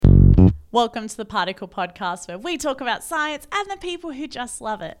Welcome to the Particle Podcast, where we talk about science and the people who just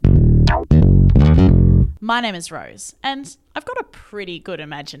love it. My name is Rose, and I've got a pretty good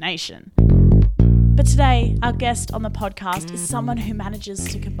imagination. But today, our guest on the podcast is someone who manages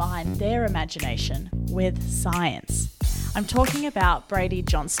to combine their imagination with science. I'm talking about Brady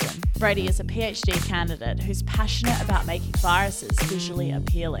Johnston. Brady is a PhD candidate who's passionate about making viruses visually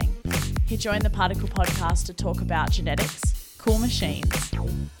appealing. He joined the Particle Podcast to talk about genetics, cool machines,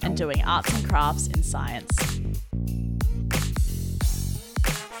 and doing arts and crafts in science.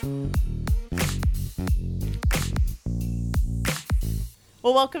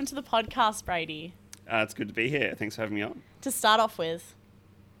 Well, welcome to the podcast, Brady. It's good to be here. Thanks for having me on. To start off with,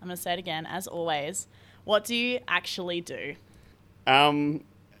 I'm going to say it again, as always, what do you actually do?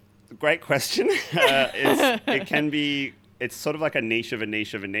 Great question. It's sort of like a niche of a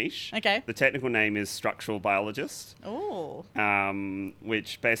niche of a niche. Okay. The technical name is structural biologist. Ooh.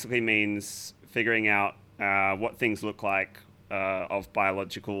 Which basically means figuring out what things look like of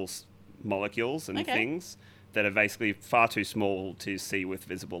biological molecules and things that are basically far too small to see with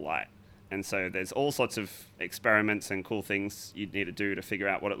visible light. And so there's all sorts of experiments and cool things you'd need to do to figure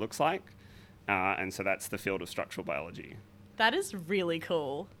out what it looks like. And so that's the field of structural biology. That is really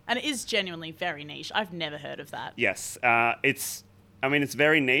cool. And it is genuinely very niche. I've never heard of that. Yes. It's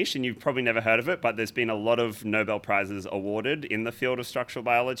very niche and you've probably never heard of it, but there's been a lot of Nobel Prizes awarded in the field of structural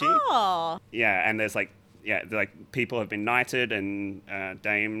biology. Oh. Yeah, and there's people have been knighted and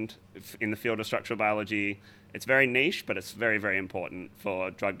damed in the field of structural biology. It's very niche, but it's very, very important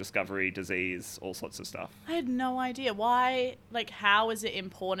for drug discovery, disease, all sorts of stuff. I had no idea. Why, how is it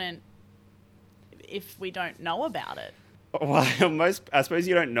important if we don't know about it? Well, I suppose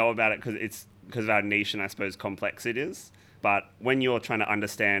you don't know about it because of how niche and I suppose complex it is. But when you're trying to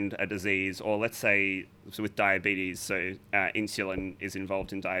understand a disease, or let's say with diabetes, so insulin is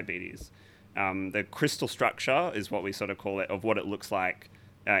involved in diabetes, the crystal structure is what we sort of call it, of what it looks like.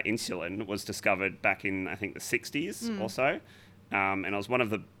 Insulin was discovered back in, I think, the 60s or so. And it was one of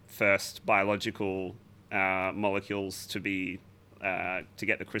the first biological molecules to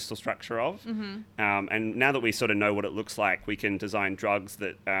get the crystal structure of. Mm-hmm. And now that we sort of know what it looks like, we can design drugs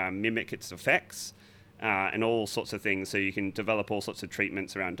that mimic its effects and all sorts of things. So you can develop all sorts of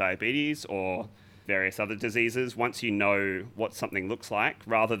treatments around diabetes or various other diseases once you know what something looks like,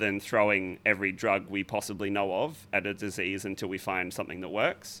 rather than throwing every drug we possibly know of at a disease until we find something that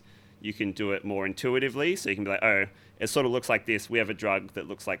works. You can do it more intuitively. So you can be like, oh, it sort of looks like this. We have a drug that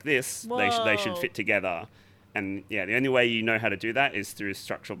looks like this. They should fit together. And yeah, the only way you know how to do that is through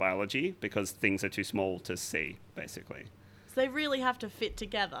structural biology, because things are too small to see, basically. So they really have to fit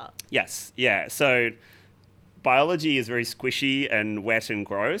together. Yes. Yeah. So biology is very squishy and wet and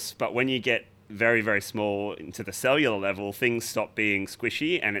gross, but when you get very, very small into the cellular level, things stop being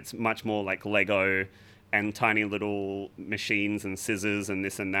squishy and it's much more like Lego and tiny little machines and scissors and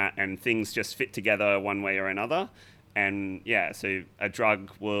this and that, and things just fit together one way or another. And yeah, so a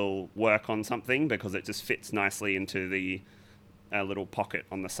drug will work on something because it just fits nicely into the little pocket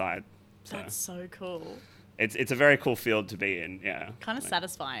on the side. So that's so cool. It's a very cool field to be in, yeah. Kind of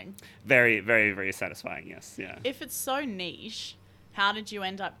satisfying. Very, very, very satisfying, yes, yeah. If it's so niche, how did you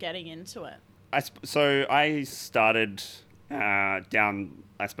end up getting into it? So I started down,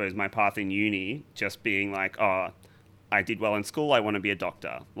 I suppose, my path in uni, just being like, oh, I did well in school, I want to be a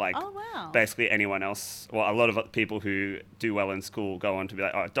doctor. Oh, wow. Basically anyone else, well, a lot of people who do well in school go on to be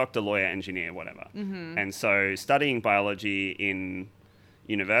like, oh, doctor, lawyer, engineer, whatever. Mm-hmm. And so studying biology in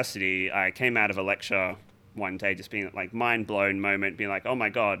university, I came out of a lecture one day just being like mind blown moment, being like, oh my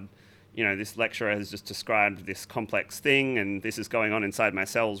God, this lecturer has just described this complex thing and this is going on inside my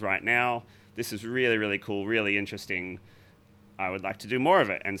cells right now. This is really, really cool, really interesting. I would like to do more of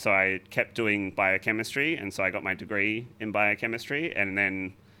it. And so I kept doing biochemistry. And so I got my degree in biochemistry. And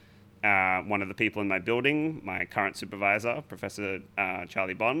then one of the people in my building, my current supervisor, Professor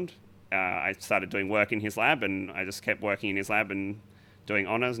Charlie Bond, I started doing work in his lab, and I just kept working in his lab and doing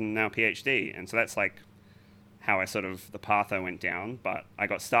honors and now PhD. And so that's how the path I went down. But I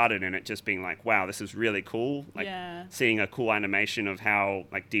got started in it just being like, wow, this is really cool. Seeing a cool animation of how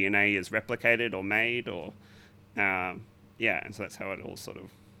DNA is replicated or made or, and so that's how it all sort of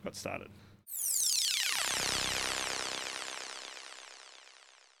got started.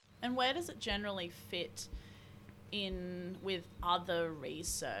 And where does it generally fit in with other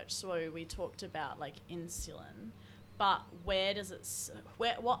research? So we talked about insulin, but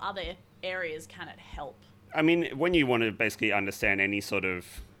what other areas can it help? I mean, when you want to basically understand any sort of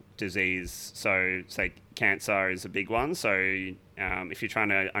disease, so say cancer is a big one. So if you're trying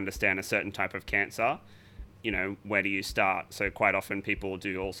to understand a certain type of cancer, where do you start? So quite often people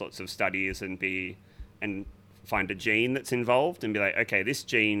do all sorts of studies and find a gene that's involved and be like, okay, this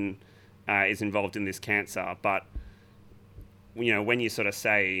gene is involved in this cancer, but when you sort of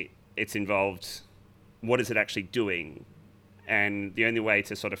say it's involved, what is it actually doing? And the only way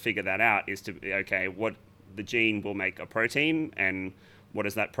to sort of figure that out is to be, okay, what the gene will make a protein, and what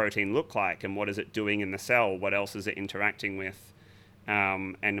does that protein look like, and what is it doing in the cell? What else is it interacting with?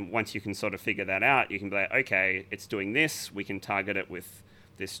 And once you can sort of figure that out, you can be like, okay, it's doing this. We can target it with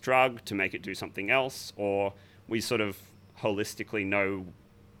this drug to make it do something else, or we sort of holistically know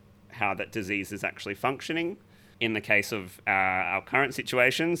how that disease is actually functioning. In the case of our current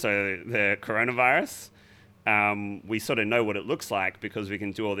situation, so the coronavirus, we sort of know what it looks like because we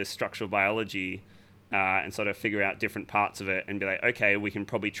can do all this structural biology and sort of figure out different parts of it and be like, okay, we can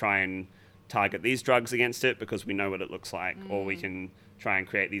probably try and target these drugs against it because we know what it looks like, or we can try and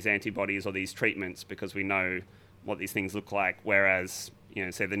create these antibodies or these treatments because we know what these things look like. Whereas,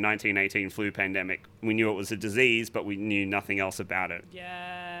 say the 1918 flu pandemic, we knew it was a disease, but we knew nothing else about it.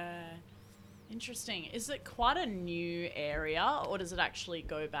 Yeah. Interesting. Is it quite a new area, or does it actually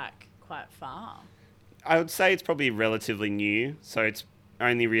go back quite far? I would say it's probably relatively new. So it's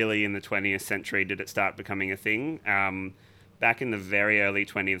only really in the 20th century did it start becoming a thing. Back in the very early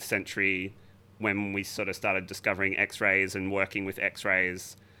 20th century, when we sort of started discovering X-rays and working with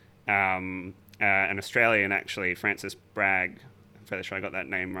X-rays, an Australian, actually, Francis Bragg, I'm fairly sure I got that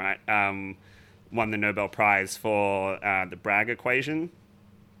name right, won the Nobel Prize for the Bragg equation,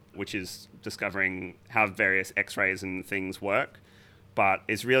 which is discovering how various X-rays and things work. But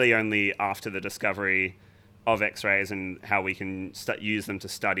it's really only after the discovery of X-rays and how we can use them to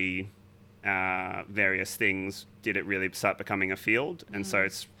study various things did it really start becoming a field. And so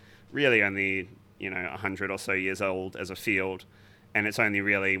it's really only 100 or so years old as a field, and it's only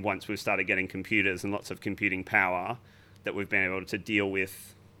really once we've started getting computers and lots of computing power that we've been able to deal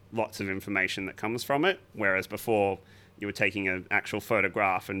with lots of information that comes from it, whereas before you were taking an actual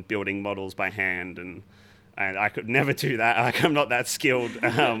photograph and building models by hand, and I could never do that. I'm not that skilled.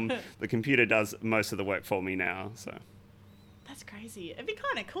 The computer does most of the work for me now, so. That's crazy. It'd be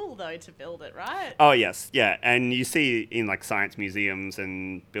kind of cool, though, to build it, right? Oh, yes. Yeah. And you see in like science museums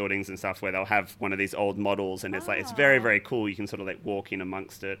and buildings and stuff where they'll have one of these old models, and it's like, it's very, very cool. You can sort of like walk in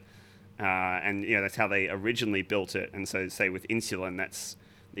amongst it. And, that's how they originally built it. And so say with insulin,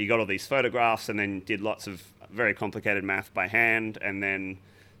 you got all these photographs and then did lots of very complicated math by hand. And then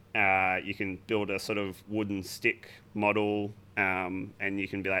you can build a sort of wooden stick model, and you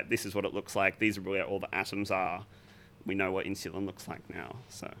can be like, this is what it looks like. These are where all the atoms are. We know what insulin looks like now,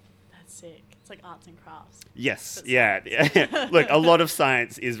 so. That's sick. It's like arts and crafts. Yes, yeah. Look, a lot of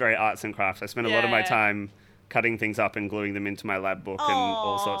science is very arts and crafts. I spend a lot of my time cutting things up and gluing them into my lab book and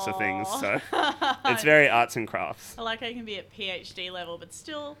all sorts of things, so it's very arts and crafts. I like how you can be at PhD level, but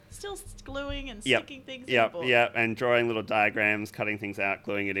still gluing and sticking things in the book. Yeah, and drawing little diagrams, cutting things out,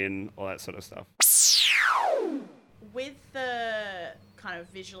 gluing it in, all that sort of stuff. With the kind of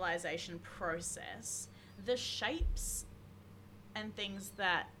visualization process, the shapes and things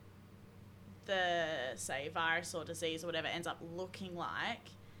that the, say, virus or disease or whatever ends up looking like,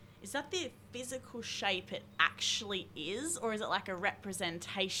 is that the physical shape it actually is, or is it like a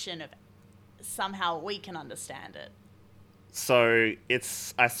representation of somehow we can understand it? So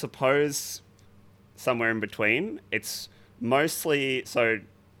it's, I suppose, somewhere in between. It's mostly, so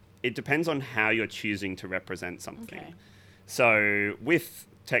it depends on how you're choosing to represent something. Okay. So with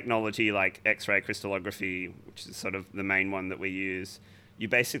technology like X-ray crystallography, which is sort of the main one that we use, you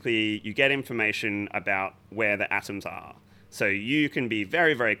get information about where the atoms are. So you can be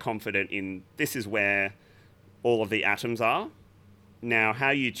very, very confident in this is where all of the atoms are. Now, how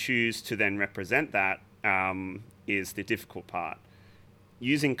you choose to then represent that is the difficult part.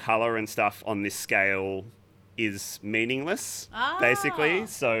 Using color and stuff on this scale is meaningless, basically.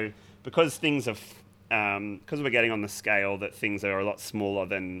 So because things are because we're getting on the scale that things are a lot smaller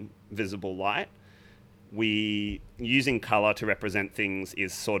than visible light, using color to represent things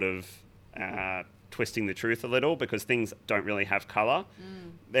is sort of twisting the truth a little, because things don't really have color.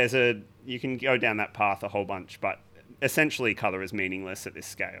 You can go down that path a whole bunch, but essentially color is meaningless at this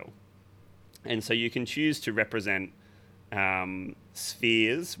scale. And so you can choose to represent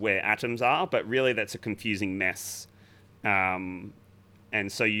spheres where atoms are, but really that's a confusing mess. And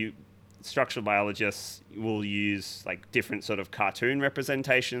so structural biologists will use like different sort of cartoon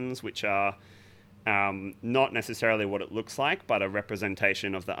representations, which are not necessarily what it looks like, but a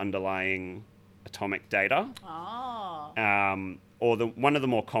representation of the underlying atomic data. Or one of the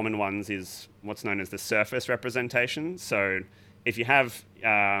more common ones is what's known as the surface representation. So if you have,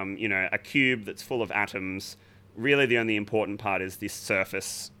 a cube that's full of atoms, really the only important part is this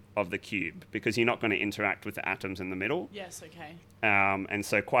surface of the cube, because you're not going to interact with the atoms in the middle. Yes, okay. And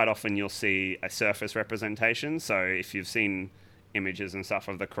so quite often you'll see a surface representation. So if you've seen images and stuff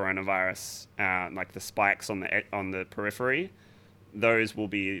of the coronavirus, like the spikes on the periphery, those will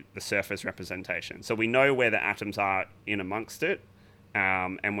be the surface representation. So we know where the atoms are in amongst it,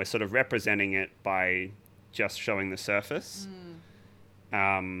 and we're sort of representing it by just showing the surface.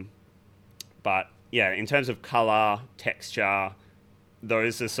 But yeah, in terms of color, texture,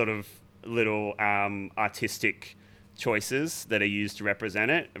 those are sort of little artistic choices that are used to represent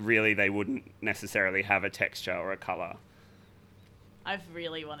it. Really, they wouldn't necessarily have a texture or a color. I've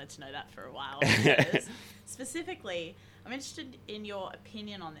really wanted to know that for a while. Because specifically, I'm interested in your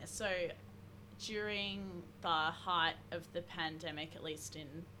opinion on this. So during the height of the pandemic, at least in,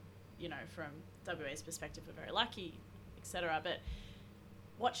 from WA's perspective, we're very lucky, etc. But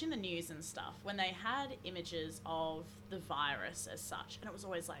watching the news and stuff, when they had images of the virus as such, and it was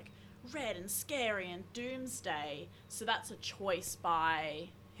always like red and scary and doomsday. So that's a choice by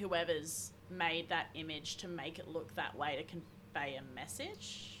whoever's made that image to make it look that way to convey a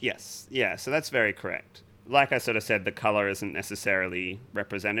message? Yes. Yeah, so that's very correct. Like I sort of said, the color isn't necessarily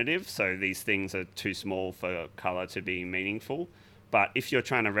representative, so these things are too small for color to be meaningful. But if you're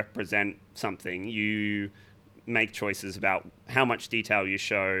trying to represent something, you make choices about how much detail you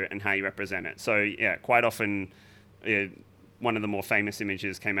show and how you represent it. So yeah, quite often one of the more famous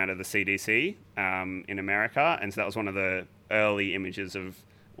images came out of the CDC in America, and so that was one of the early images of,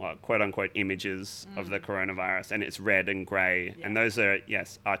 well, quote unquote images of the coronavirus, and it's red and grey, and those are,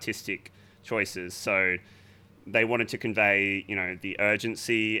 yes, artistic choices. So they wanted to convey, the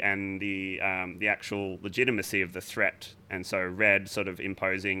urgency and the actual legitimacy of the threat, and so red sort of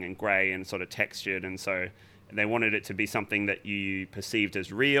imposing and grey and sort of textured, and so they wanted it to be something that you perceived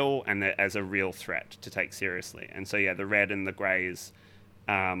as real and as a real threat to take seriously. And so, yeah, the red and the greys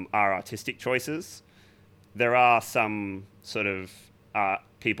are artistic choices. There are some sort of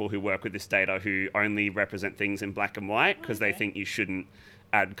people who work with this data who only represent things in black and white because they think you shouldn't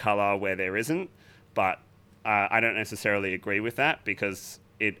add color where there isn't. But I don't necessarily agree with that, because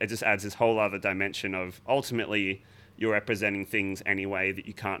it just adds this whole other dimension of ultimately you're representing things anyway that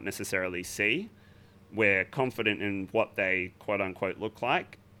you can't necessarily see. We're confident in what they quote unquote look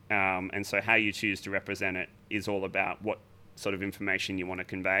like. And so how you choose to represent it is all about what sort of information you want to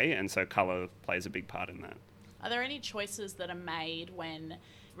convey. And so color plays a big part in that. Are there any choices that are made when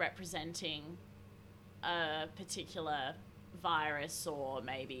representing a particular virus or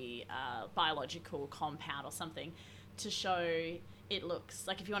maybe a biological compound or something to show it looks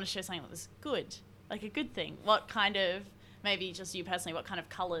like, if you want to show something that was good, like a good thing, what kind of, maybe just you personally, what kind of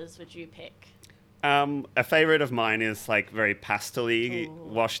colors would you pick? A favorite of mine is like very pastel-y,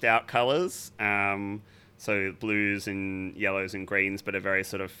 washed out colors. So blues and yellows and greens, but a very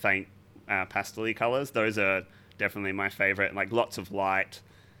sort of faint pastel-y colors. Those are definitely my favorite. Like lots of light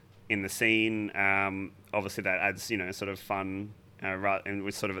in the scene. Obviously that adds, sort of fun, and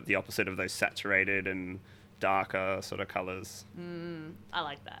we're sort of at the opposite of those saturated and darker sort of colors. I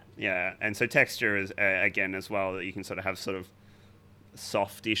like that. Yeah, and so texture is again as well, that you can sort of have sort of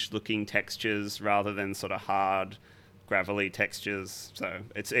softish looking textures rather than sort of hard gravelly textures. So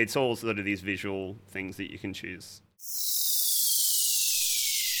it's all sort of these visual things that you can choose.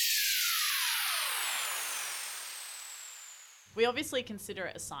 We obviously consider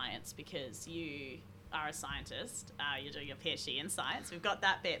it a science because you are a scientist. You're doing your PhD in science. We've got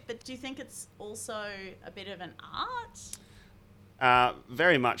that bit. But do you think it's also a bit of an art?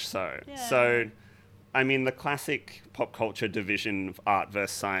 Very much so. Yeah. So, I mean, the classic pop culture division of art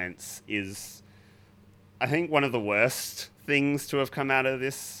versus science is, I think, one of the worst things to have come out of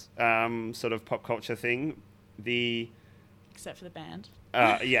this sort of pop culture thing. Except for the band.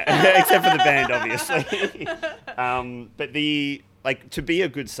 Yeah, except for the band, obviously. But to be a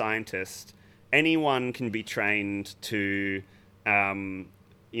good scientist, anyone can be trained to,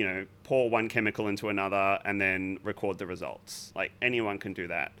 pour one chemical into another and then record the results. Like, anyone can do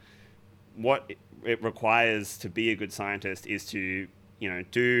that. What it requires to be a good scientist is to,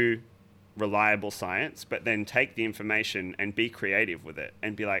 do reliable science, but then take the information and be creative with it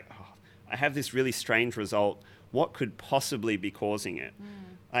and be like, oh, I have this really strange result. What could possibly be causing it?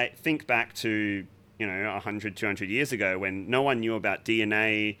 I think back to, 100, 200 years ago when no one knew about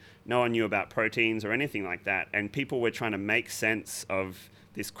DNA, no one knew about proteins or anything like that. And people were trying to make sense of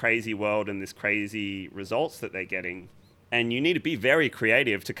this crazy world and this crazy results that they're getting. And you need to be very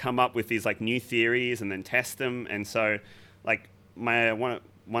creative to come up with these like new theories and then test them. And so like one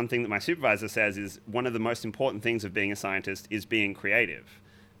one thing that my supervisor says is one of the most important things of being a scientist is being creative,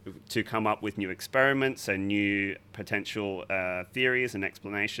 to come up with new experiments and new potential theories and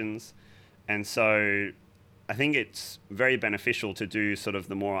explanations. And so I think it's very beneficial to do sort of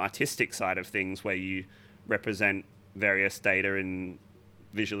the more artistic side of things, where you represent various data in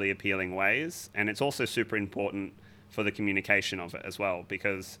visually appealing ways. And it's also super important for the communication of it as well,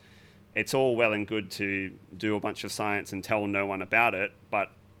 because it's all well and good to do a bunch of science and tell no one about it, but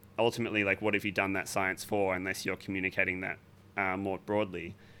ultimately, like, what have you done that science for unless you're communicating that more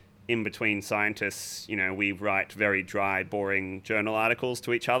broadly? In between scientists, we write very dry, boring journal articles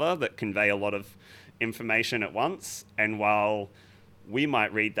to each other that convey a lot of information at once. And while we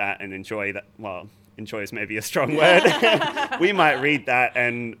might read that and enjoy that, well, enjoy is maybe a strong word, we might read that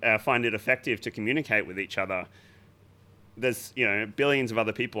and find it effective to communicate with each other. There's, billions of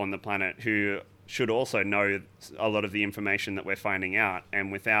other people on the planet who should also know a lot of the information that we're finding out.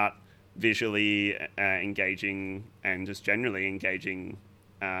 And without visually engaging and just generally engaging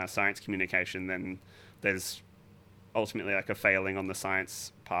science communication, then there's ultimately like a failing on the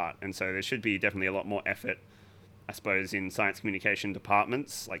science part. And so there should be definitely a lot more effort, I suppose, in science communication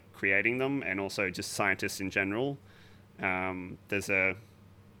departments, like creating them, and also just scientists in general. There's a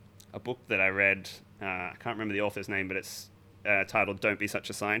book that I read, I can't remember the author's name, but it's titled Don't Be Such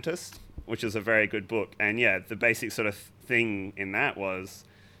a Scientist, which is a very good book. And yeah, the basic sort of thing in that was,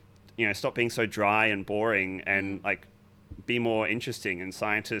 stop being so dry and boring, and like be more interesting. And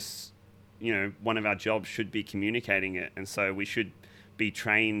scientists, one of our jobs should be communicating it. And so we should be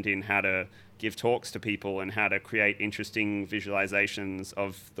trained in how to give talks to people and how to create interesting visualizations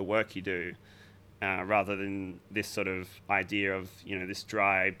of the work you do, rather than this sort of idea of, this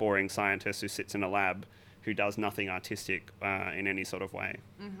dry, boring scientist who sits in a lab who does nothing artistic in any sort of way.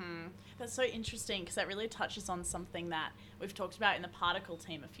 Mm-hmm. That's so interesting, because that really touches on something that we've talked about in the particle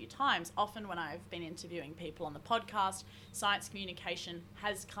team a few times. Often when I've been interviewing people on the podcast, science communication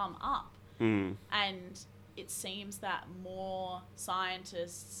has come up. And it seems that more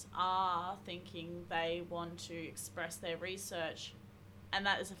scientists are thinking they want to express their research. And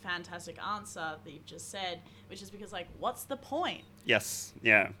that is a fantastic answer that you've just said, which is because, like, what's the point? Yes,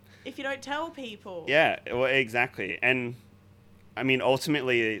 yeah. If you don't tell people. Yeah, well, exactly. And I mean,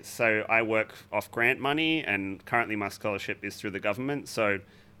 ultimately, so I work off grant money, and currently my scholarship is through the government. So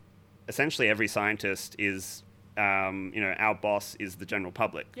essentially every scientist is, our boss is the general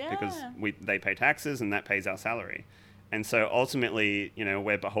public, because they pay taxes and that pays our salary. And so ultimately,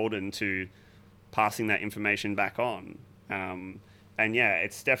 we're beholden to passing that information back on. And yeah,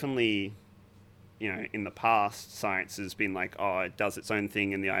 it's definitely, in the past, science has been like, it does its own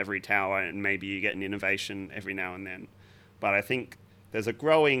thing in the ivory tower, and maybe you get an innovation every now and then. But I think there's a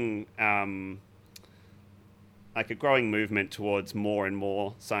growing movement towards more and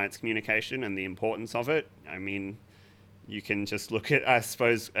more science communication and the importance of it. I mean, you can just look at, I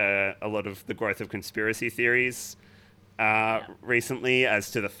suppose, a lot of the growth of conspiracy theories recently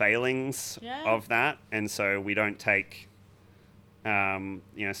as to the failings of that. And so we don't take,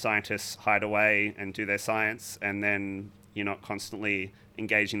 scientists hide away and do their science, and then you're not constantly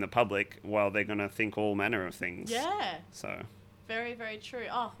engaging the public while they're going to think all manner of things. Yeah. So. Very, very true.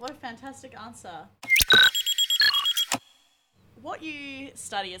 Oh, what a fantastic answer. What you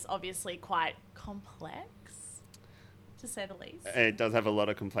study is obviously quite complex, to say the least. It does have a lot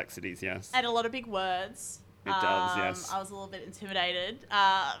of complexities, yes. And a lot of big words. It does, yes. I was a little bit intimidated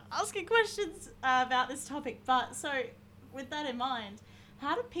asking questions about this topic. But so, with that in mind,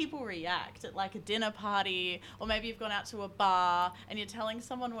 how do people react at like a dinner party, or maybe you've gone out to a bar and you're telling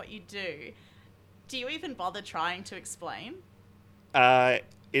someone what you do? Do you even bother trying to explain?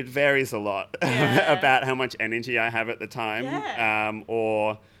 It varies a lot about how much energy I have at the time.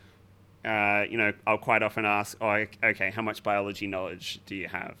 I'll quite often ask, okay, how much biology knowledge do you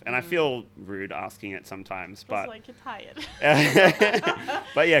have? And I feel rude asking it sometimes. But like you're tired.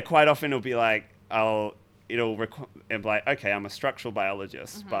 But yeah, quite often it'll be like, it'll be like, okay, I'm a structural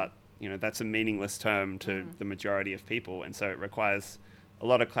biologist, but that's a meaningless term to the majority of people, and so it requires a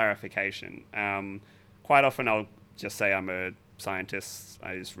lot of clarification. Quite often I'll just say I'm a scientist,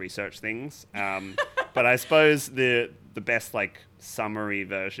 I just research things. But I suppose the best like summary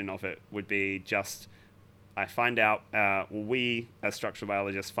version of it would be just, I find out, we as structural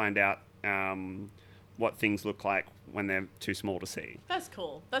biologists find out what things look like when they're too small to see. That's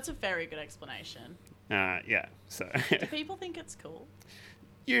cool. That's a very good explanation. Yeah. So. Do people think it's cool?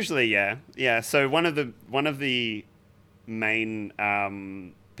 Usually, yeah. Yeah. So one of the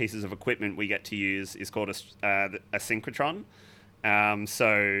main pieces of equipment we get to use is called a synchrotron.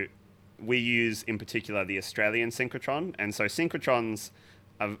 So we use in particular the Australian synchrotron, and so synchrotrons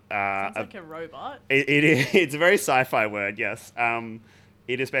Sounds like a robot. It's a very sci-fi word, yes.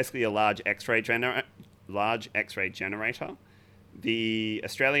 It is basically a large X-ray generator. The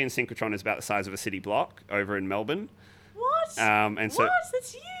Australian synchrotron is about the size of a city block over in Melbourne. What? And so, what?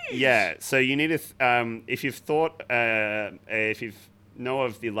 That's huge. Yeah, so you need to, if you've thought, if you know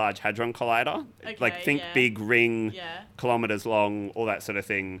of the Large Hadron Collider, like think yeah. big ring, Yeah. kilometers long, all that sort of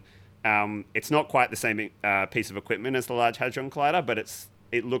thing. It's not quite the same piece of equipment as the Large Hadron Collider, but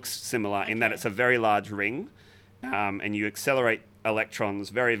it looks similar in that Okay. it's a very large ring, and you accelerate electrons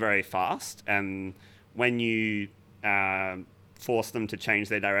very, very fast. And when you force them to change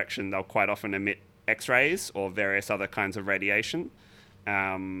their direction, they'll quite often emit X-rays or various other kinds of radiation.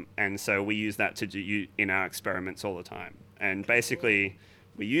 And so we use that to do in our experiments all the time. And basically,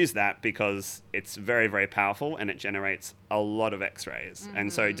 we use that because it's very, very powerful and it generates a lot of X-rays. Mm-hmm.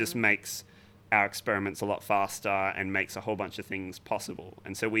 And so it just makes our experiments a lot faster and makes a whole bunch of things possible.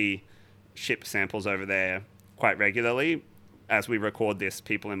 And so we ship samples over there quite regularly. As we record this,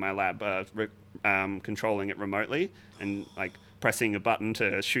 people in my lab are controlling it remotely and like pressing a button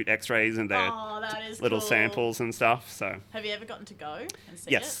to shoot X-rays and their that is little cool. samples and stuff. So have you ever gotten to go and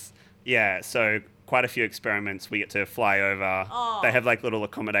see yes. Yeah, so quite a few experiments we get to fly over. They have like little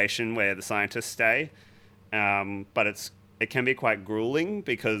accommodation where the scientists stay, but it can be quite grueling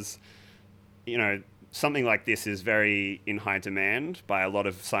because, you know, something like this is very in high demand by a lot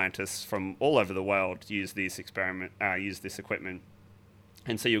of scientists from all over the world use this equipment.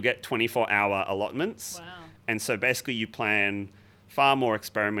 And so you'll get 24-hour allotments. Wow. And so basically you plan far more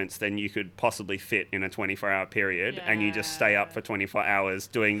experiments than you could possibly fit in a 24-hour period. And you just stay up for 24 hours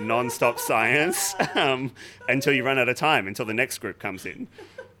doing non-stop science until you run out of time, until the next group comes in.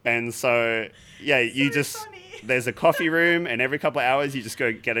 And so, yeah, there's a coffee room, and every couple of hours you just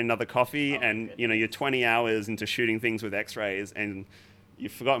go get another coffee, and you know, you're 20 hours into shooting things with X-rays, and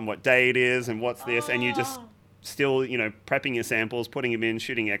you've forgotten what day it is and what's this, and you just still, you know, prepping your samples, putting them in,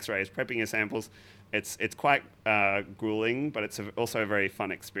 shooting X-rays, prepping your samples. It's quite grueling, but it's also a very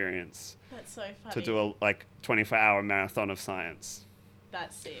fun experience. That's so funny. To do a 24-hour marathon of science.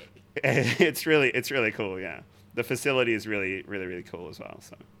 That's sick. It's really cool. Yeah, the facility is really, really, really cool as well.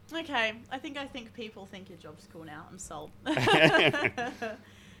 So. Okay, I think people think your job's cool now. I'm sold.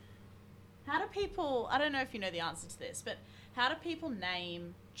 How do people, I don't know if you know the answer to this, but how do people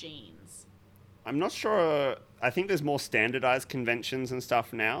name genes? I'm not sure. I think there's more standardized conventions and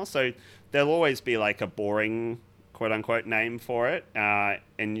stuff now. So there'll always be like a boring, quote unquote, name for it.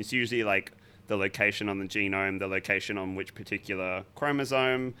 And it's usually like the location on the genome, the location on which particular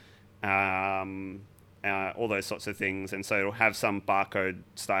chromosome, all those sorts of things. And so it'll have some barcode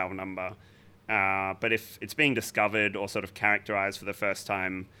style number. But if it's being discovered or sort of characterized for the first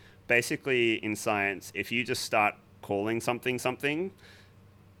time, basically in science, if you just start calling something,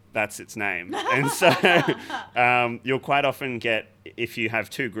 that's its name. And so you'll quite often get, if you have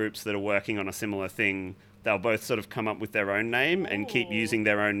two groups that are working on a similar thing, they'll both sort of come up with their own name and keep using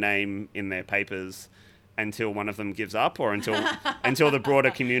their own name in their papers until one of them gives up, or until the broader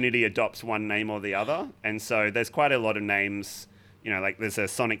community adopts one name or the other. And so there's quite a lot of names, you know, like there's a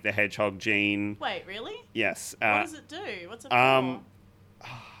Sonic the Hedgehog gene. Wait, really? Yes. What does it do? What's it for?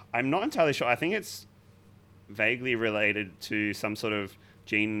 I'm not entirely sure. I think it's vaguely related to some sort of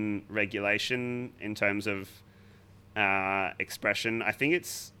gene regulation in terms of expression. I think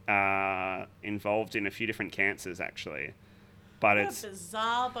it's involved in a few different cancers, actually. But it's a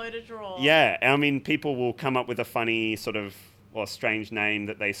bizarre bow to draw. Yeah, I mean, people will come up with a funny sort of or strange name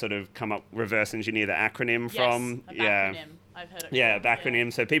that they sort of come up, reverse engineer the acronym from. A backronym. I've heard it. Yeah, backronym. Yeah.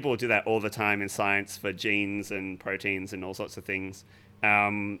 So people will do that all the time in science for genes and proteins and all sorts of things.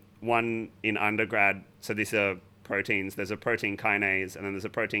 One in undergrad, so these are proteins. There's a protein kinase, and then there's a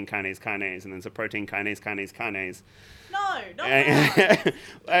protein kinase, and then there's a protein kinase. No, not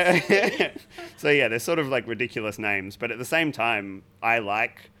that. So yeah, they're sort of like ridiculous names, but at the same time, I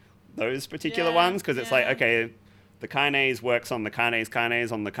like those particular ones because it's like, okay, the kinase works on the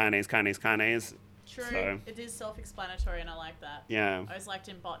kinase on the kinase. True. So, it is self-explanatory, and I like that. Yeah. I always liked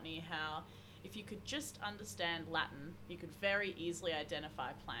in botany how if you could just understand Latin, you could very easily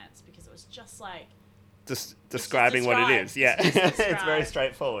identify plants because it was just like describing what it is. Yeah. It's very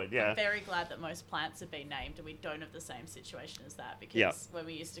straightforward. Yeah. I'm very glad that most plants have been named and we don't have the same situation as that because when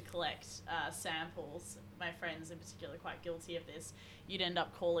we used to collect samples, my friends in particular are quite guilty of this, you'd end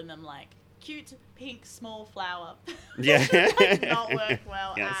up calling them like cute pink small flower. Yeah. Like, not work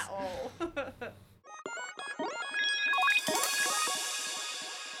well at all.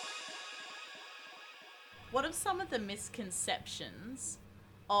 What are some of the misconceptions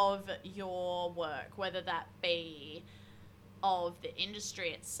of your work, whether that be of the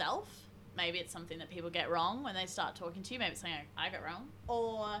industry itself? Maybe it's something that people get wrong when they start talking to you. Maybe it's something I get wrong.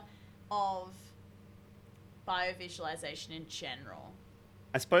 Or of biovisualization in general?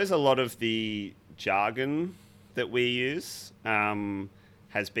 I suppose a lot of the jargon that we use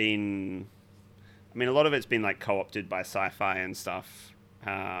has been... I mean, a lot of it's been like co-opted by sci-fi and stuff.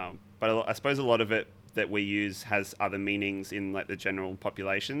 But I suppose a lot of it that we use has other meanings in like the general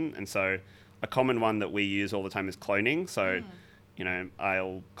population. And so a common one that we use all the time is cloning. So, you know,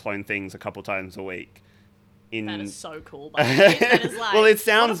 I'll clone things a couple times a week. That is so cool. By the way. That is like, well, it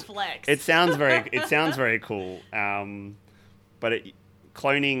sounds what a flex. it sounds very cool. But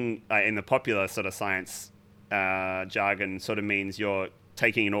cloning in the popular sort of science jargon sort of means you're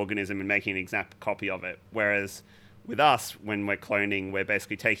taking an organism and making an exact copy of it. Whereas with us, when we're cloning, we're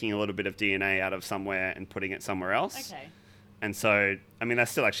basically taking a little bit of DNA out of somewhere and putting it somewhere else. Okay. And so, I mean,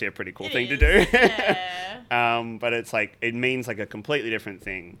 that's still actually a pretty cool thing to is, do. Yeah. But it's like, it means like a completely different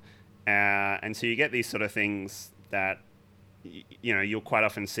thing. And so you get these sort of things that, you know, you'll quite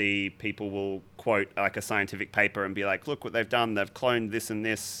often see people will quote like a scientific paper and be like, look what they've done. They've cloned this and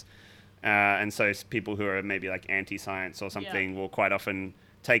this. And so people who are maybe like anti-science or something will quite often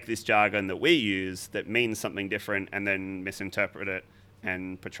take this jargon that we use that means something different and then misinterpret it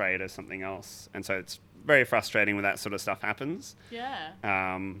and portray it as something else. And so it's very frustrating when that sort of stuff happens. Yeah.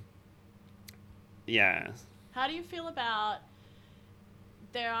 Yeah. How do you feel about...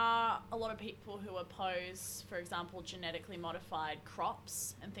 There are a lot of people who oppose, for example, genetically modified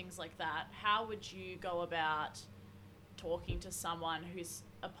crops and things like that. How would you go about talking to someone who's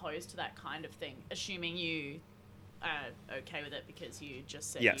opposed to that kind of thing, assuming you are okay with it because you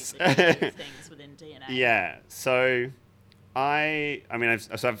just said Yes. you do things within DNA? Yeah. So I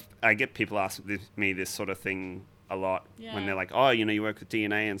get people ask me this sort of thing a lot when they're like, oh, you know, you work with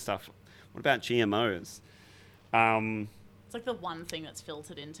DNA and stuff. What about GMOs? It's like the one thing that's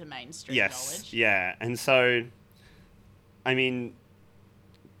filtered into mainstream knowledge. Yeah. And so, I mean,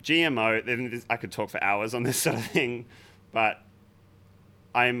 GMO, I could talk for hours on this sort of thing, but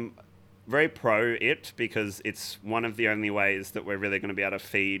I'm very pro it because it's one of the only ways that we're really going to be able to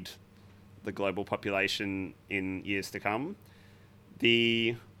feed the global population in years to come.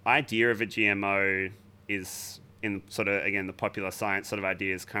 The idea of a GMO is, in sort of, again, the popular science sort of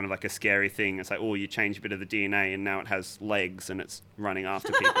idea is kind of like a scary thing. It's like, oh, you change a bit of the DNA and now it has legs and it's running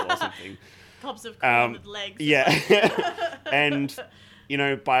after people or something. Cobs of corn with legs. Yeah. And, you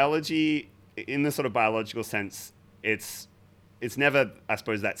know, biology, in the sort of biological sense, it's never, I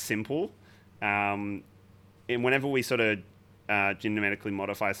suppose, that simple. And whenever we sort of genetically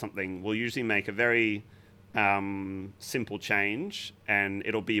modify something, we'll usually make a very simple change, and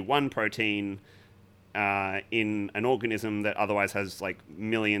it'll be one protein in an organism that otherwise has like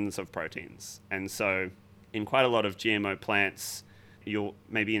millions of proteins. And so in quite a lot of GMO plants, you'll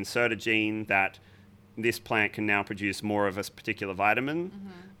maybe insert a gene that this plant can now produce more of a particular vitamin.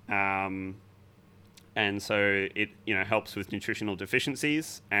 Mm-hmm. And so it, you know, helps with nutritional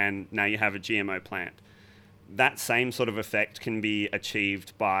deficiencies, and now you have a GMO plant. That same sort of effect can be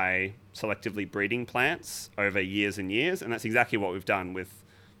achieved by selectively breeding plants over years and years, and that's exactly what we've done with,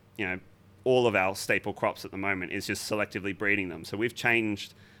 you know, all of our staple crops at the moment is just selectively breeding them. So we've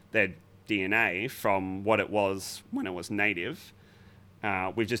changed their DNA from what it was when it was native.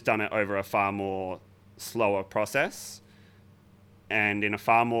 We've just done it over a far more slower process and in a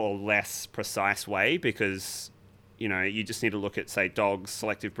far more less precise way, because, you know, you just need to look at, say, dogs,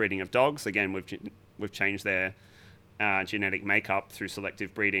 selective breeding of dogs. Again, we've changed their genetic makeup through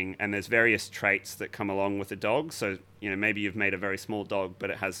selective breeding, and there's various traits that come along with the dog. So, you know, maybe you've made a very small dog, but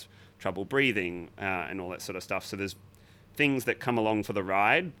it has trouble breathing and all that sort of stuff. So there's things that come along for the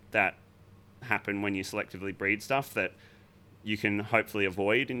ride that happen when you selectively breed stuff that you can hopefully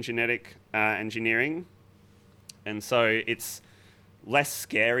avoid in genetic engineering. And so it's less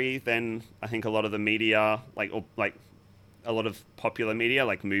scary than I think a lot of the media, like a lot of popular media,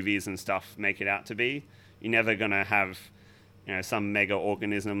 like movies and stuff, make it out to be. You're never going to have, you know, some mega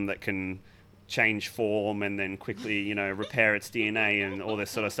organism that can change form and then quickly, you know, repair its DNA and all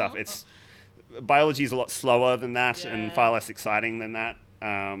this sort of stuff. Biology is a lot slower than that and far less exciting than that.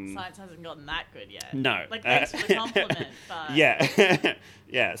 Science hasn't gotten that good yet. No. Like, thanks for the compliment. But... Yeah.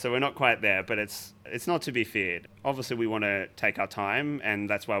 Yeah, so we're not quite there, but it's not to be feared. Obviously, we want to take our time, and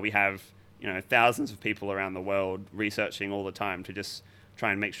that's why we have, you know, thousands of people around the world researching all the time to just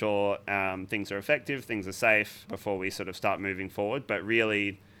try and make sure things are effective, things are safe before we sort of start moving forward. But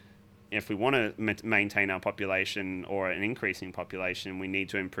really, if we want to maintain our population or an increasing population, we need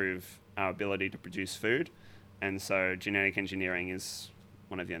to improve our ability to produce food. And so genetic engineering is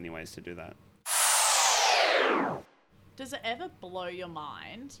one of the only ways to do that. Does it ever blow your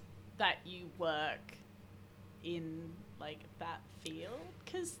mind that you work in like that field?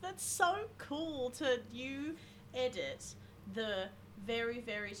 Because that's so cool you edit the very,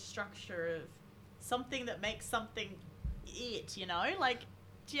 very structure of something that makes something like,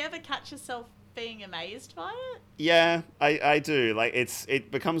 do you ever catch yourself being amazed by it? Yeah, I do. Like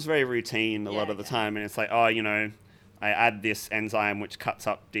it becomes very routine a lot of the time, and it's like, oh, I add this enzyme which cuts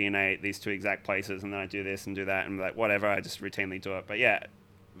up DNA at these two exact places, and then I do this and do that, and like whatever, I just routinely do it. But yeah,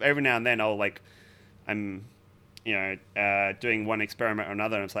 every now and then I'm doing one experiment or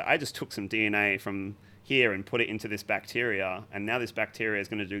another, and it's like I just took some DNA from here and put it into this bacteria, and now this bacteria is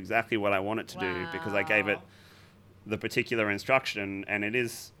going to do exactly what I want it to do because I gave it the particular instruction. And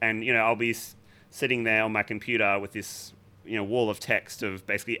I'll be sitting there on my computer with this wall of text of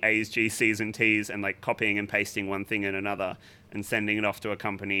basically A's, G's, C's, and T's, and like copying and pasting one thing in another and sending it off to a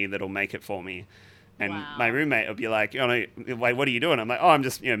company that'll make it for me. And my roommate will be like, like, what are you doing? I'm like, oh, I'm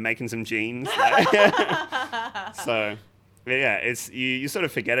just making some genes. So yeah, it's you sort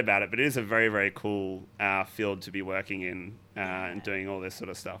of forget about it, but it is a very, very cool field to be working in and doing all this sort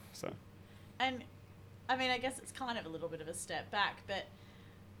of stuff. So, and I mean, I guess it's kind of a little bit of a step back, but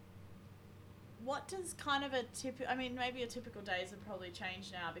what does kind of maybe a typical days have probably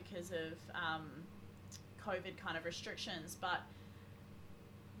changed now because of COVID kind of restrictions, but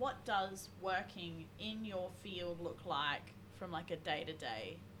what does working in your field look like from like a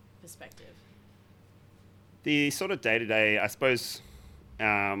day-to-day perspective? The sort of day-to-day, I suppose,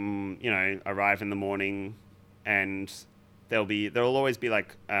 arrive in the morning, and there'll always be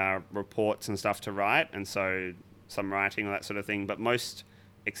like reports and stuff to write, and so some writing or that sort of thing. But most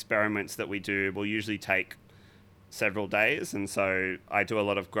experiments that we do will usually take several days, and so I do a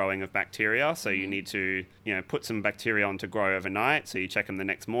lot of growing of bacteria. So you need to put some bacteria on to grow overnight. So you check them the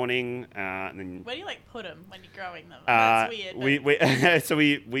next morning, and then where do you like put them when you're growing them? That's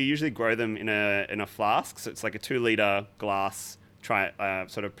weird. We usually grow them in a flask. So it's like a 2-liter glass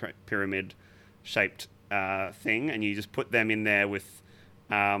sort of pyramid shaped thing, and you just put them in there with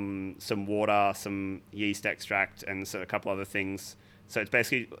some water, some yeast extract, and a couple other things. So it's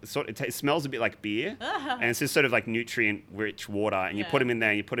basically it smells a bit like beer, and it's just sort of like nutrient-rich water. And you put them in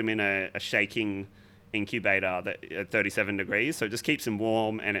there, and you put them in a shaking incubator at 37 degrees. So it just keeps them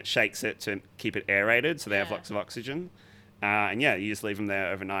warm, and it shakes it to keep it aerated, so they have lots of oxygen. And you just leave them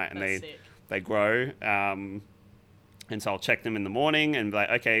there overnight, and they grow. And so I'll check them in the morning, and be like,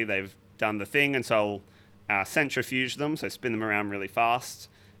 okay, they've done the thing, and so I'll centrifuge them, so spin them around really fast,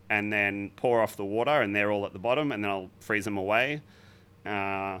 and then pour off the water, and they're all at the bottom, and then I'll freeze them away.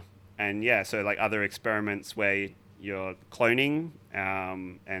 So like other experiments where you're cloning,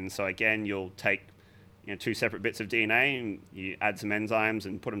 and so again you'll take 2 separate bits of DNA and you add some enzymes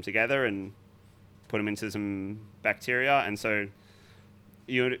and put them together and put them into some bacteria, and so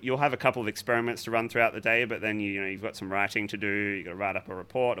you'll have a couple of experiments to run throughout the day, but then you've got some writing to do. You've got to write up a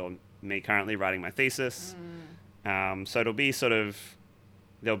report, or me currently writing my thesis. So it'll be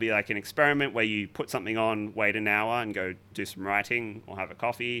there'll be like an experiment where you put something on, wait an hour, and go do some writing or have a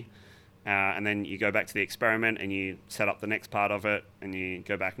coffee. And then you go back to the experiment and you set up the next part of it, and you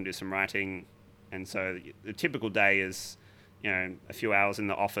go back and do some writing. And so the typical day is, a few hours in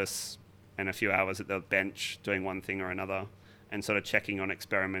the office and a few hours at the bench doing one thing or another, and sort of checking on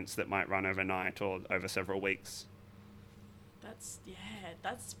experiments that might run overnight or over several weeks. That's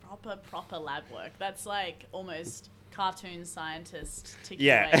proper lab work. That's like almost cartoon scientist to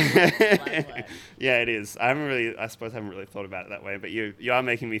lab work. Yeah, it is. I suppose I haven't really thought about it that way, but you are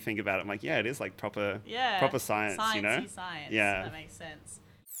making me think about it. I'm like, yeah, it is like proper science, Sciencey science. Yeah. That makes sense.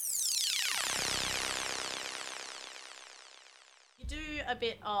 You do a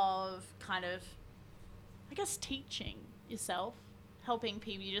bit of kind of, I guess, teaching yourself, helping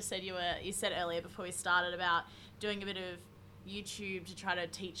people. You just said you said earlier before we started about doing a bit of YouTube to try to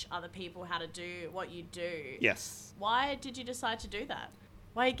teach other people how to do what you do. Yes. Why did you decide to do that?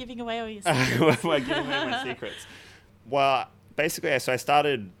 Why are you giving away all your secrets? Why giving away my secrets? Well, basically, so I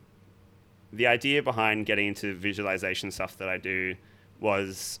started, the idea behind getting into visualization stuff that I do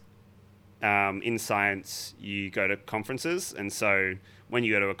was in science, you go to conferences. And so when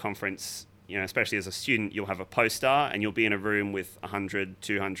you go to a conference, especially as a student, you'll have a poster and you'll be in a room with 100,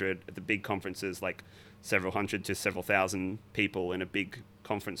 200 at the big conferences, like several hundred to several thousand people in a big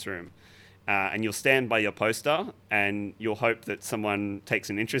conference room. And you'll stand by your poster and you'll hope that someone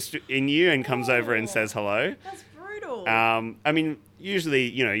takes an interest in you and comes over and says hello. That's brutal. I mean, usually,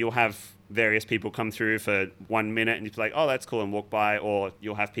 you'll have various people come through for 1 minute and you'll be like, oh, that's cool, and walk by. Or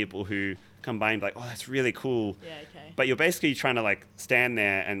you'll have people who come by and be like, oh, that's really cool. Yeah, okay. But you're basically trying to like stand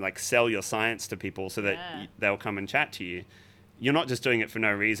there and like sell your science to people so that they'll come and chat to you. You're not just doing it for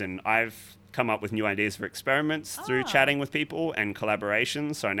no reason. I've come up with new ideas for experiments through chatting with people and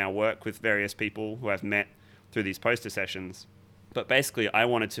collaboration. So I now work with various people who I've met through these poster sessions. But basically, I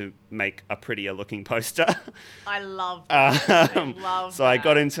wanted to make a prettier looking poster. I love that.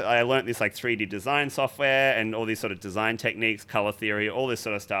 I learned this like 3D design software and all these sort of design techniques, color theory, all this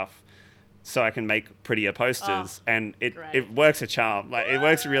sort of stuff, so I can make prettier posters. And it works a charm. Like it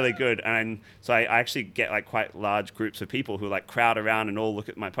works really good. And so I actually get like quite large groups of people who like crowd around and all look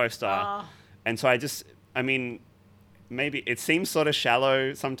at my poster. And so maybe it seems sort of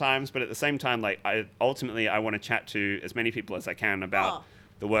shallow sometimes, but at the same time, like I want to chat to as many people as I can about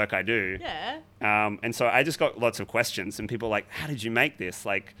the work I do. Yeah. And so I just got lots of questions, and people were like, how did you make this?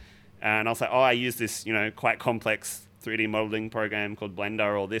 Like, and I was like, oh, I use this, quite complex 3D modeling program called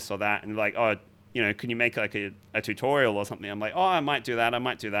Blender or this or that. And like, oh, can you make like a tutorial or something? I'm like, oh, I might do that.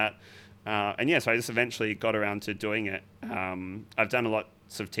 So I just eventually got around to doing it. I've done a lot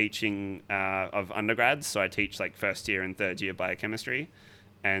of teaching of undergrads, so I teach like first year and third year biochemistry,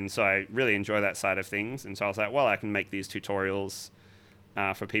 and so I really enjoy that side of things. And so I was like, well, I can make these tutorials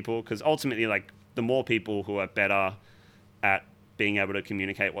for people, because ultimately, like, the more people who are better at being able to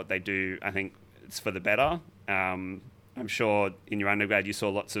communicate what they do, I think it's for the better. I'm sure in your undergrad you saw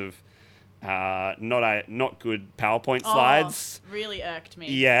lots of not good PowerPoint slides. Really irked me.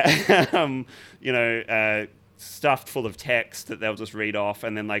 Yeah. Stuffed full of text that they'll just read off,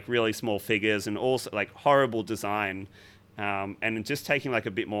 and then like really small figures, and also like horrible design, and just taking like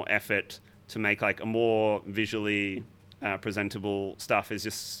a bit more effort to make like a more visually presentable stuff is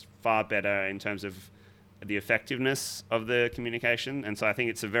just far better in terms of the effectiveness of the communication. And so I think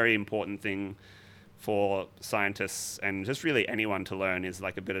it's a very important thing for scientists and just really anyone to learn, is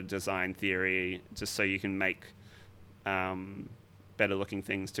like a bit of design theory, just so you can make better looking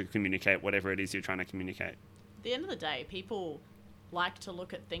things to communicate whatever it is you're trying to communicate. At the end of the day, people like to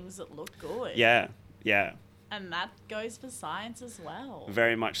look at things that look good. Yeah. And that goes for science as well.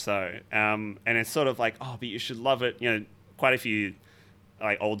 Very much so. And it's sort of like, oh, but you should love it. Quite a few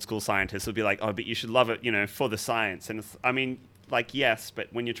like old school scientists will be like, oh, but you should love it, for the science. And it's, yes,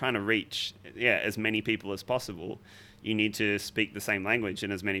 but when you're trying to reach, as many people as possible, you need to speak the same language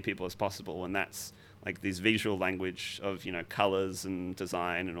in as many people as possible. And that's like this visual language of, colors and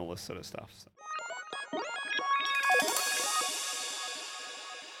design and all this sort of stuff. So.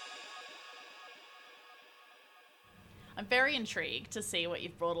 I'm very intrigued to see what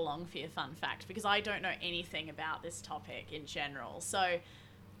you've brought along for your fun fact, because I don't know anything about this topic in general. So,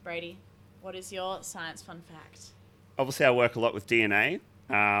 Brady, what is your science fun fact? Obviously, I work a lot with DNA.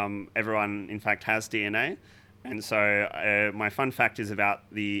 Everyone, in fact, has DNA. And so my fun fact is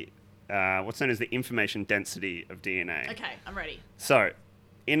about the what's known as the information density of DNA. Okay, I'm ready. So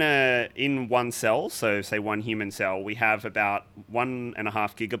in one cell, so say one human cell, we have about 1.5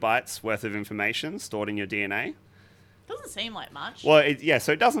 gigabytes worth of information stored in your DNA. Doesn't seem like much. Well,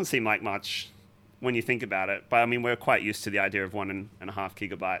 so it doesn't seem like much when you think about it. But we're quite used to the idea of 1.5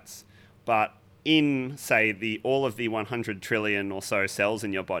 gigabytes. But in, say, all of the 100 trillion or so cells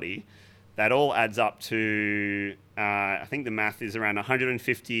in your body, that all adds up to, I think the math is around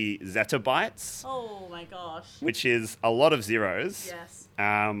 150 zettabytes. Oh my gosh. Which is a lot of zeros. Yes.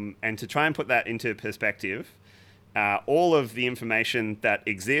 And to try and put that into perspective, all of the information that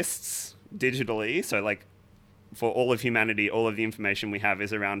exists digitally, so like for all of humanity, all of the information we have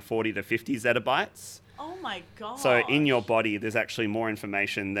is around 40 to 50 zettabytes. Oh my god. So in your body, there's actually more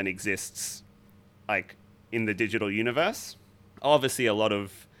information than exists like in the digital universe. Obviously, a lot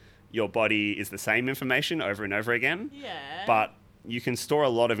of your body is the same information over and over again. Yeah. But you can store a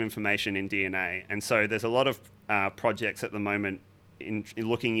lot of information in DNA. And so there's a lot of projects at the moment in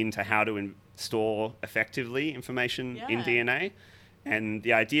looking into how to store effectively information in DNA. And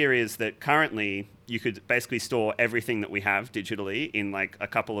the idea is that currently you could basically store everything that we have digitally in like a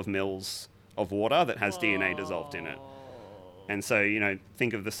couple of mils of water that has DNA dissolved in it. And so,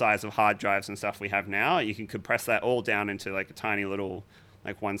 think of the size of hard drives and stuff we have now. You can compress that all down into like a tiny little,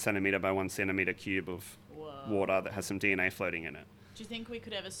 like 1 centimeter by 1 centimeter cube of water that has some DNA floating in it. Do you think we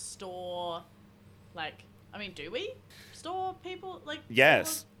could ever store, do we store people?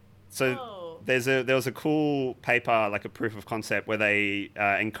 Yes. So there was a cool paper, like a proof of concept, where they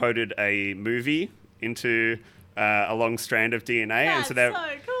encoded a movie into a long strand of DNA. That's and so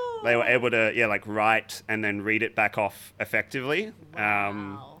cool. They were able to write and then read it back off effectively.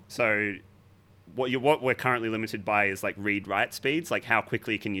 Wow. So what we're currently limited by is like read-write speeds, like how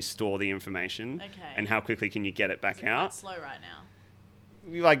quickly can you store the information, and how quickly can you get it back out. Quite slow right now.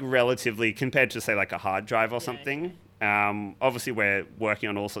 like relatively compared to say like a hard drive or something. Okay. Obviously, we're working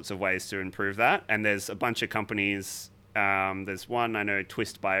on all sorts of ways to improve that, and there's a bunch of companies. There's one I know,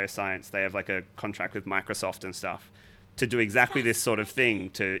 Twist Bioscience. They have like a contract with Microsoft and stuff to do exactly this sort of thing,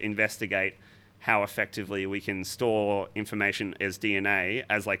 to investigate how effectively we can store information as DNA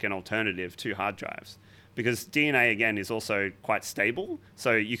as like an alternative to hard drives. Because DNA, again, is also quite stable.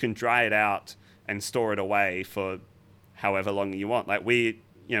 So you can dry it out and store it away for however long you want. Like we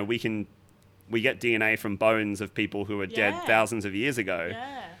get DNA from bones of people who were dead thousands of years ago.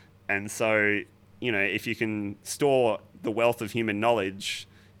 Yeah. And so, if you can store the wealth of human knowledge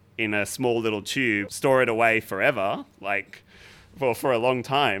in a small little tube, store it away forever, like for a long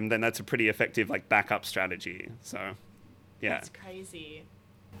time, then that's a pretty effective like backup strategy. So, yeah. That's crazy.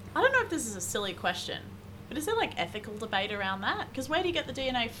 I don't know if this is a silly question, but is there like ethical debate around that? Because where do you get the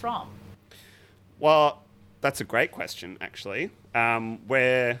DNA from? Well, that's a great question, actually.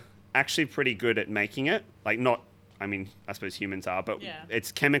 We're actually pretty good at making it. Like I suppose humans are, but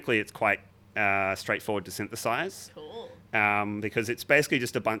it's quite straightforward to synthesize. Cool. Because it's basically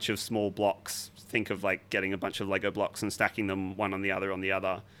just a bunch of small blocks. Think of like getting a bunch of Lego blocks and stacking them one on the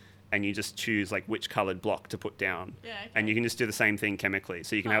other, and you just choose like which colored block to put down. Yeah, okay. And you can just do the same thing chemically.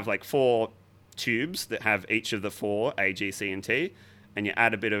 So you can have like 4 tubes that have each of the 4, A, G, C, and T, and you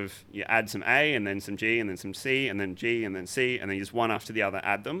add some A and then some G and then some C and then G and then C, and then you just one after the other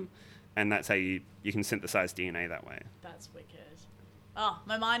add them, and that's how you can synthesize DNA that way. That's wicked. Oh,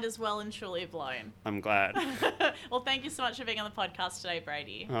 my mind is well and truly blown. I'm glad. Well, thank you so much for being on the podcast today,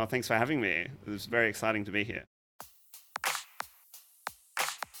 Brady. Oh, thanks for having me. It was very exciting to be here.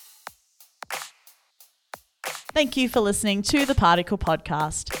 Thank you for listening to the Particle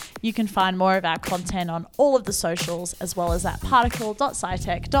Podcast. You can find more of our content on all of the socials, as well as at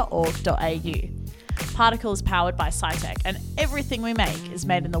particle.scitech.org.au. Particle is powered by SciTech, and everything we make is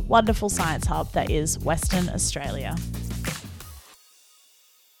made in the wonderful science hub that is Western Australia.